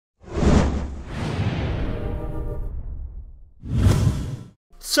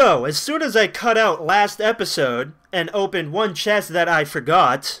So, as soon as I cut out last episode and opened one chest that I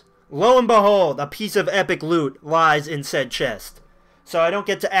forgot, lo and behold, a piece of epic loot lies in said chest. So I don't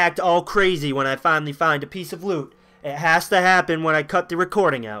get to act all crazy when I finally find a piece of loot. It has to happen when I cut the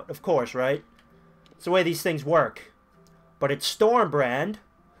recording out, of course, right? It's the way these things work. But it's Stormbrand,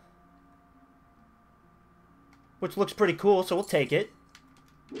 which looks pretty cool, so we'll take it.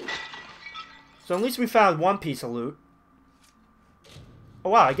 So at least we found one piece of loot. Oh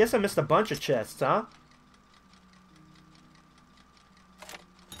wow, I guess I missed a bunch of chests, huh?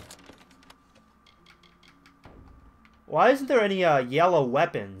 Why isn't there any yellow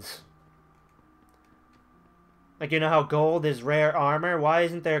weapons? Like, you know how gold is rare armor? Why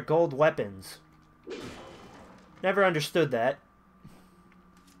isn't there gold weapons? Never understood that.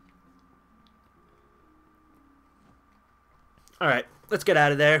 Alright, let's get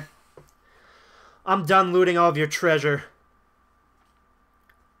out of there. I'm done looting all of your treasure.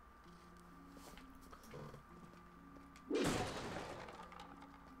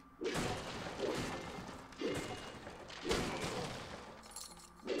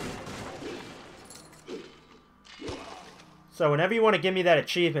 So whenever you want to give me that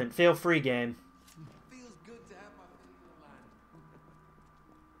achievement, feel free, game. Feels good to have my feet in the land.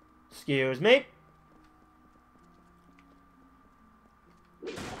 Excuse me.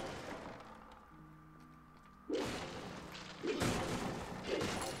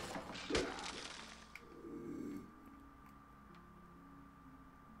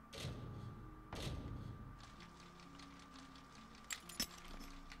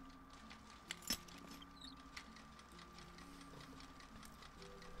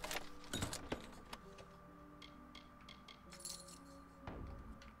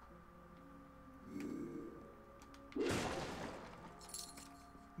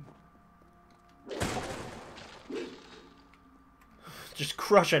 Just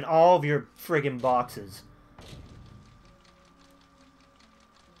crushing all of your friggin' boxes.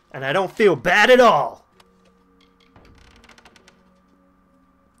 And I don't feel bad at all.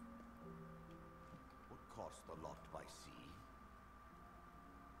 What cost the lot by sea?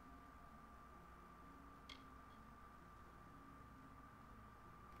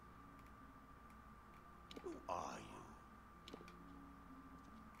 Who are you?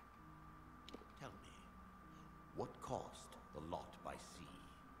 Tell me, what cost the lot by sea?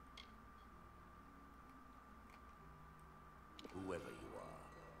 Whoever you are,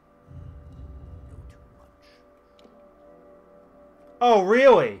 know too much. Oh,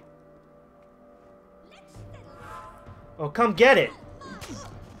 really? Oh, come get it.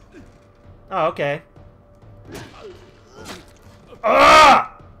 Oh, okay.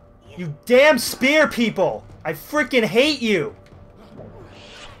 Ah! You damn spear people! I freaking hate you!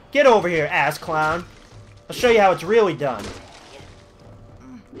 Get over here, ass clown. I'll show you how it's really done.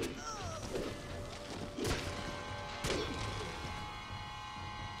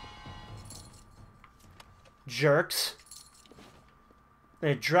 Jerks.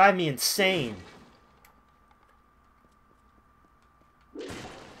 They drive me insane.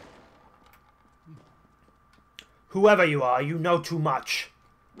 Whoever you are, you know too much.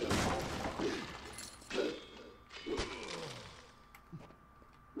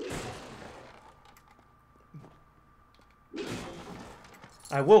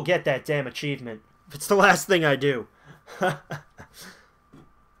 I will get that damn achievement. If it's the last thing I do.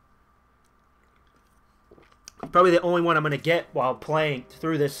 Probably the only one I'm going to get while playing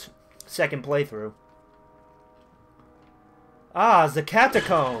through this second playthrough. Ah, the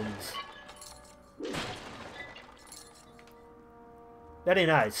catacombs. Very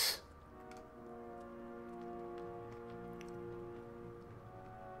nice.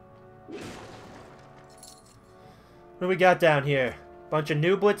 What do we got down here? Bunch of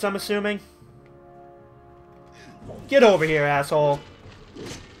nooblets, I'm assuming? Get over here, asshole.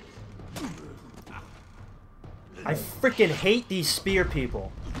 I freaking hate these spear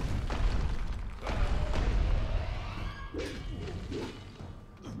people.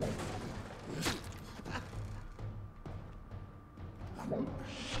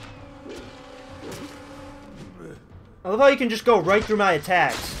 I love how you can just go right through my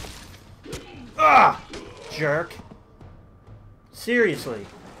attacks. Ah! Jerk. Seriously.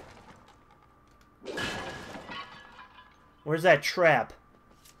 Where's that trap?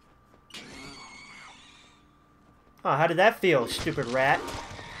 Oh, how did that feel, stupid rat?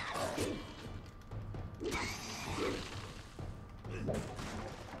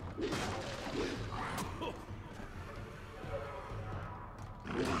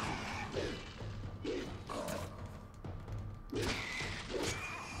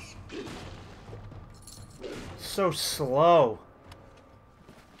 So slow.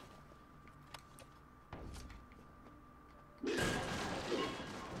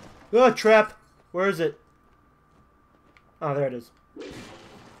 Oh, trap! Where is it? Oh, there it is.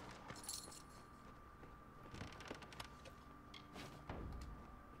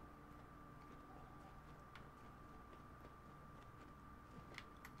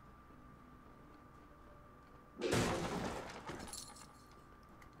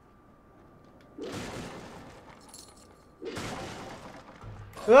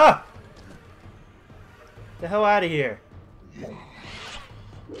 Ah! The hell out of here.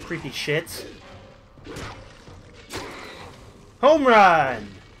 Creepy shits. Home run!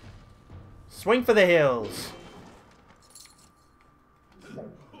 Swing for the hills.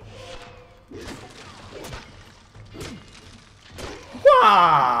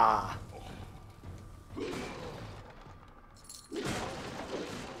 Wah!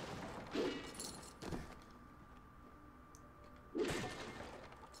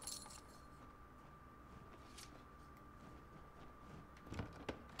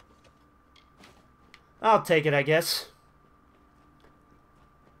 I'll take it, I guess.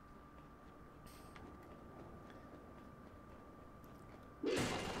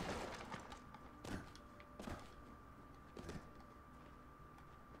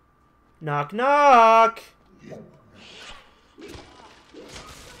 Knock, knock!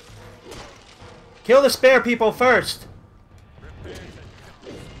 Kill the spare people first!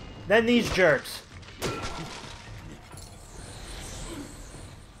 Then these jerks.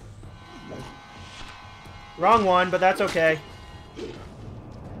 Wrong one, but that's okay.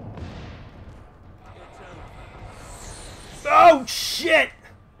 Oh, shit!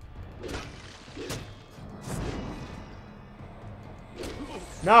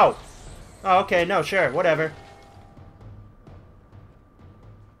 No! Oh, okay, no, sure, whatever.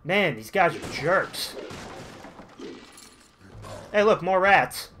 Man, these guys are jerks. Hey, look, more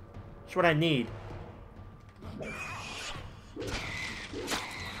rats. That's what I need.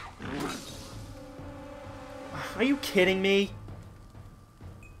 Are you kidding me?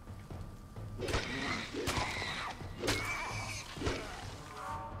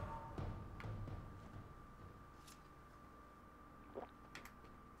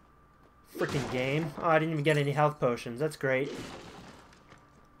 Freaking game. Oh, I didn't even get any health potions. That's great.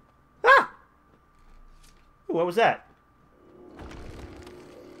 Ah! Ooh, what was that?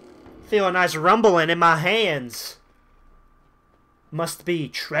 Feel a nice rumbling in my hands. Must be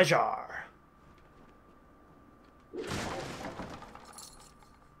treasure.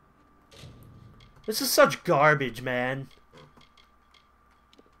 This is such garbage, man.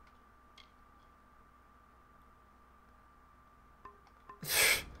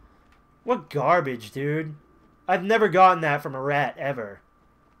 What garbage, dude. I've never gotten that from a rat, ever.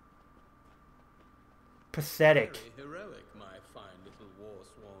 Pathetic. Very heroic, my fine little war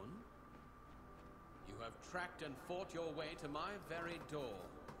swan. You have tracked and fought your way to my very door.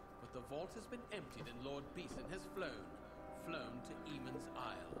 But the vault has been emptied and Lord Beeson has flown to Eamon's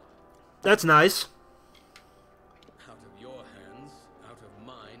Isle. That's nice. Out of your hands, out of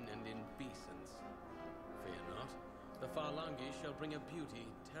mine, and in Beeson's. Fear not, the Farlangi shall bring a beauty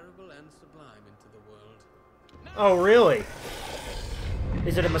terrible and sublime into the world. Oh, really?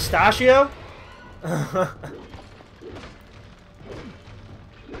 Is it a mustachio?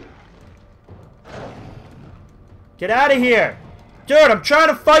 Get out of here! Dude, I'm trying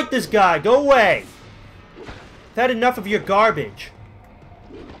to fight this guy! Go away! I've had enough of your garbage.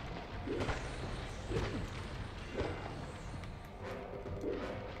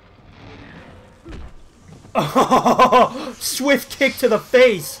 Oh, swift kick to the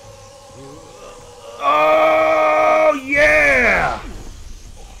face. Oh, yeah.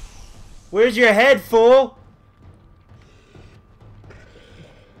 Where's your head, fool?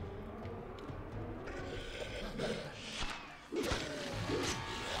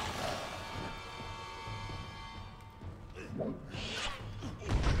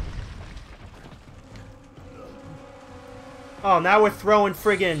 Oh, now we're throwing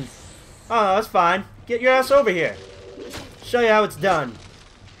friggin'... Oh, that's fine. Get your ass over here. Show you how it's done.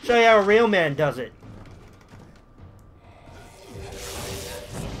 Show you how a real man does it.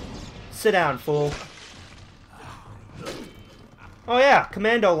 Sit down, fool. Oh yeah,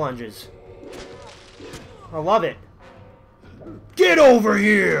 commando lunges. I love it. Get over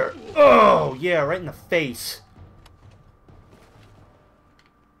here! Oh, yeah, right in the face.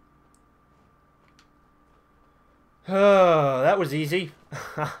 Oh, that was easy.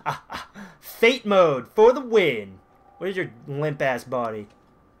 Fate mode for the win. Where's your limp-ass body?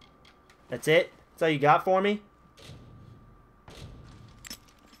 That's it? That's all you got for me?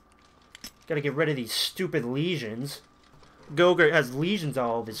 Gotta get rid of these stupid lesions. Gogurt has lesions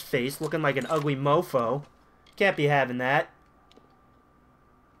all over his face, looking like an ugly mofo. Can't be having that.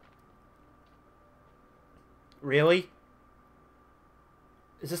 Really?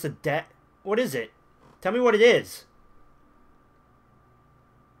 Is this a debt? What is it? Tell me what it is.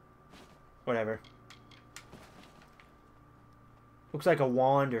 Whatever. Looks like a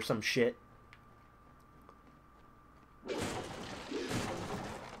wand or some shit.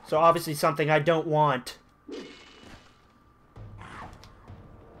 So obviously something I don't want.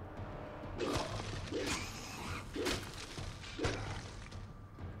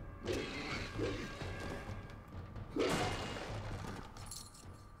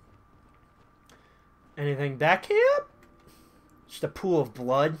 Anything back here? Just a pool of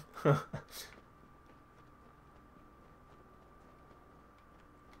blood.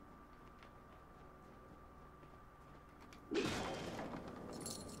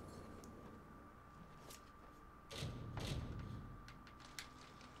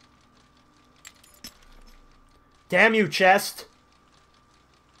 Damn you, chest!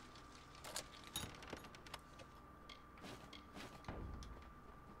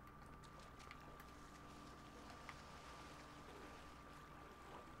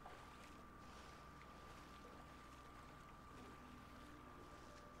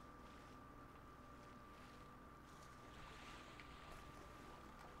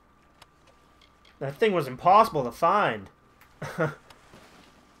 That thing was impossible to find.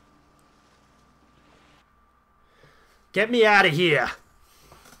 Get me out of here.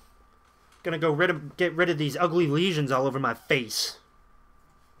 Gonna go get rid of these ugly lesions all over my face.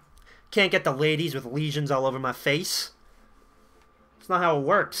 Can't get the ladies with lesions all over my face. That's not how it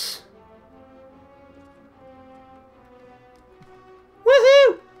works.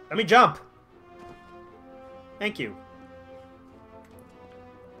 Woohoo! Let me jump. Thank you.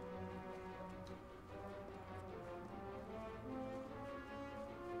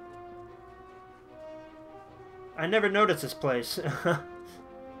 I never noticed this place. No, we're not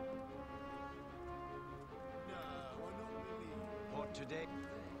really. What today?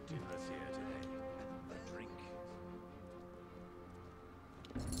 Dinner's here today. A drink.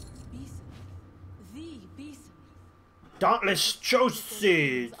 Beeson. The Beeson. Dauntless Josie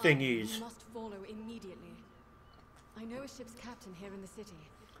You thingies. must follow immediately. I know a ship's captain here in the city.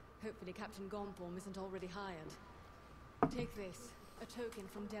 Hopefully Captain Gonform isn't already hired. Take this, a token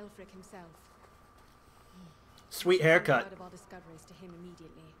from Delfric himself. Sweet haircut. Word of our discoveries to him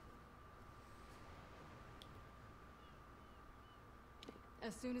immediately.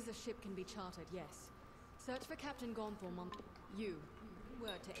 As soon as a ship can be chartered, yes. Search for Captain Gonform on you.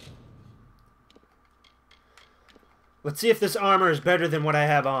 Word to. Let's see if this armor is better than what I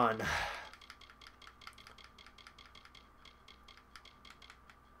have on.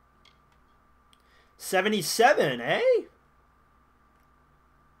 '77, eh?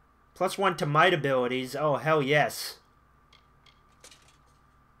 +1 to might abilities. Oh, hell yes.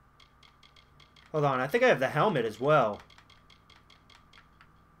 Hold on, I think I have the helmet as well.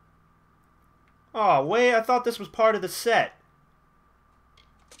 Oh, wait, I thought this was part of the set.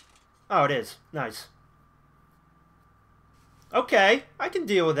 Oh, it is. Nice. Okay, I can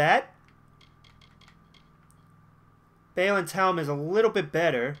deal with that. Balin's helm is a little bit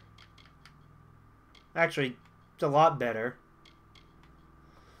better. Actually, it's a lot better.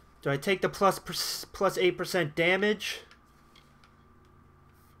 Do I take the plus 8% damage?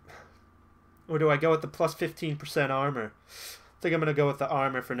 Or do I go with the plus 15% armor? I think I'm going to go with the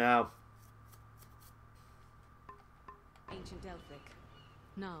armor for now. Ancient Delphic.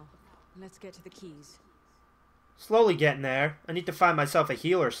 Now, let's get to the keys. Slowly getting there. I need to find myself a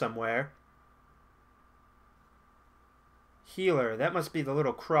healer somewhere. Healer. That must be the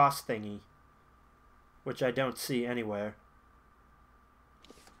little cross thingy. Which I don't see anywhere.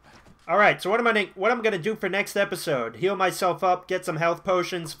 Alright, so what I'm gonna do for next episode? Heal myself up, get some health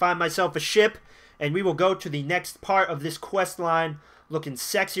potions, find myself a ship, and we will go to the next part of this quest line looking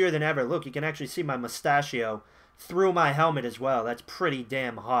sexier than ever. Look, you can actually see my mustachio through my helmet as well. That's pretty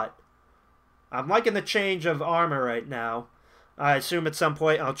damn hot. I'm liking the change of armor right now. I assume at some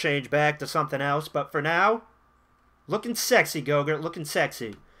point I'll change back to something else, but for now, looking sexy, Gogurt, looking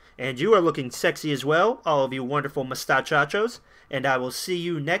sexy. And you are looking sexy as well, all of you wonderful mustachachos. And I will see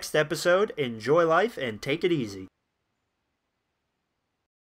you next episode. Enjoy life and take it easy.